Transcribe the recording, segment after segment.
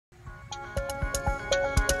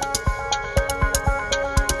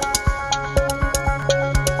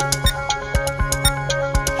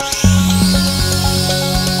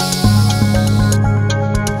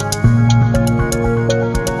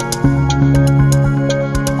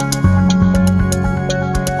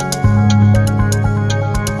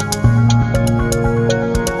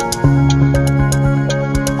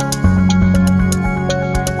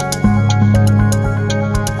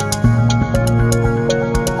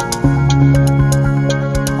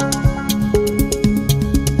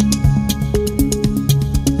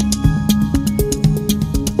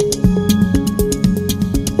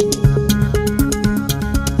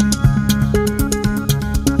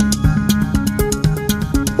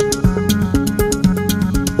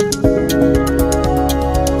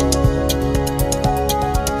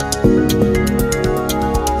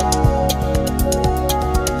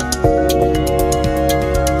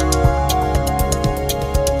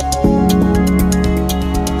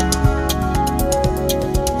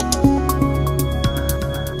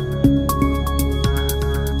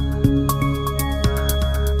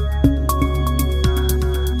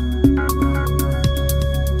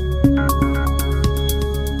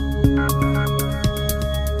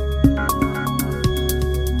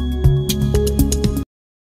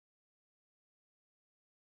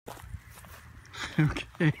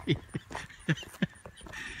Okay.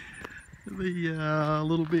 The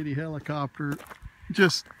little bitty helicopter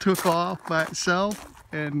just took off by itself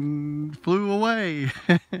and flew away.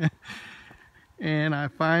 And I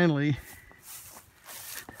finally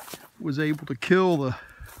was able to kill the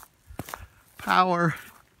power,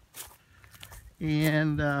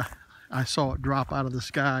 and I saw it drop out of the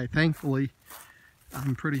sky. Thankfully,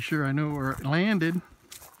 I'm pretty sure I know where it landed,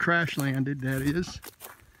 crash landed that is.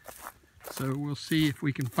 So we'll see if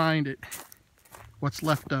we can find it, what's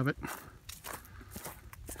left of it.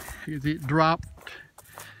 It dropped,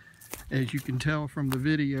 as you can tell from the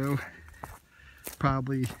video,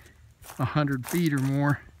 probably 100 feet or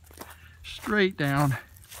more straight down.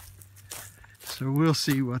 So we'll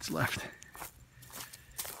see what's left.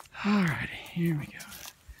 Alrighty, here we go.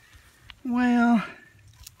 Well,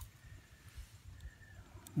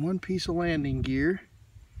 one piece of landing gear.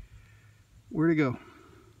 Where'd it go?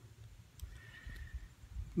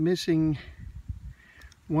 Missing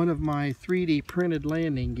one of my 3D printed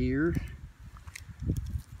landing gear.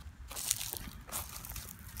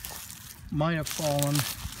 Might have fallen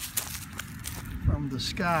from the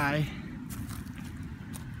sky.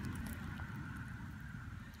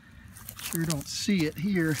 Sure don't see it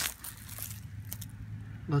here,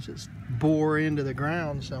 unless it's bore into the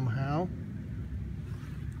ground somehow.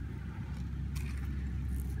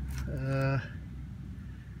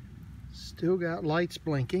 Still got lights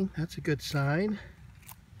blinking. That's a good sign.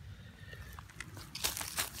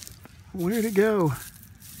 Where'd it go?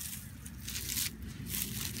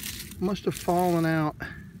 Must have fallen out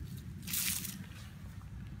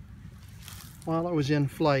while it was in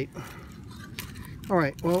flight. All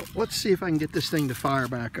right, well, let's see if I can get this thing to fire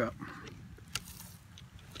back up.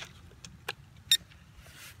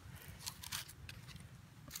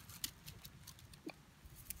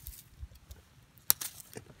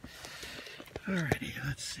 Alrighty,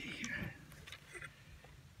 let's see here.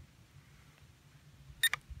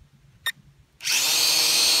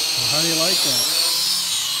 Well, how do you like that?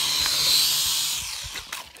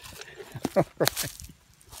 Alright.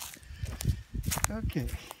 Okay.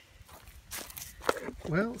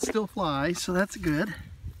 Well, it still flies, so that's good.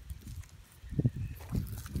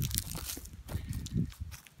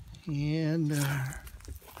 And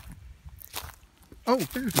oh,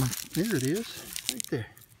 there it is, right there.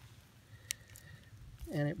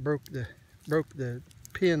 And it broke the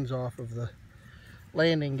pins off of the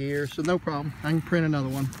landing gear, so no problem. I can print another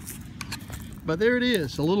one. But there it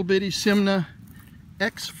is, a little bitty Simna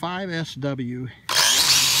X5SW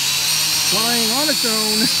flying on its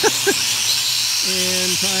own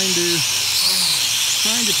and trying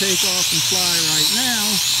to take off and fly right now.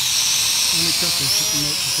 Let me cut the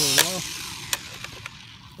remote control off.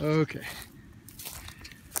 Okay.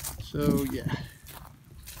 So yeah.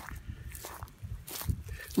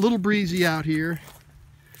 A little breezy out here,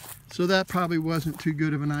 so that probably wasn't too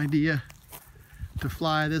good of an idea to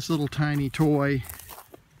fly this little tiny toy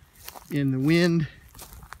in the wind.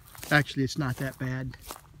 Actually, it's not that bad.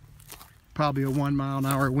 Probably a 1 mile an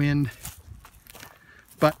hour wind.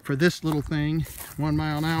 But for this little thing, 1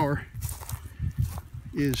 mile an hour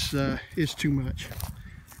is too much.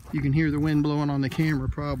 You can hear the wind blowing on the camera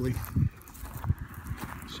probably.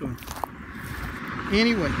 So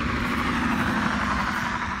anyway,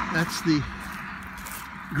 that's the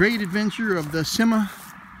great adventure of the Simna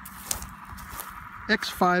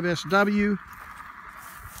X5SW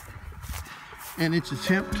and its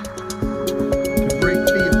attempt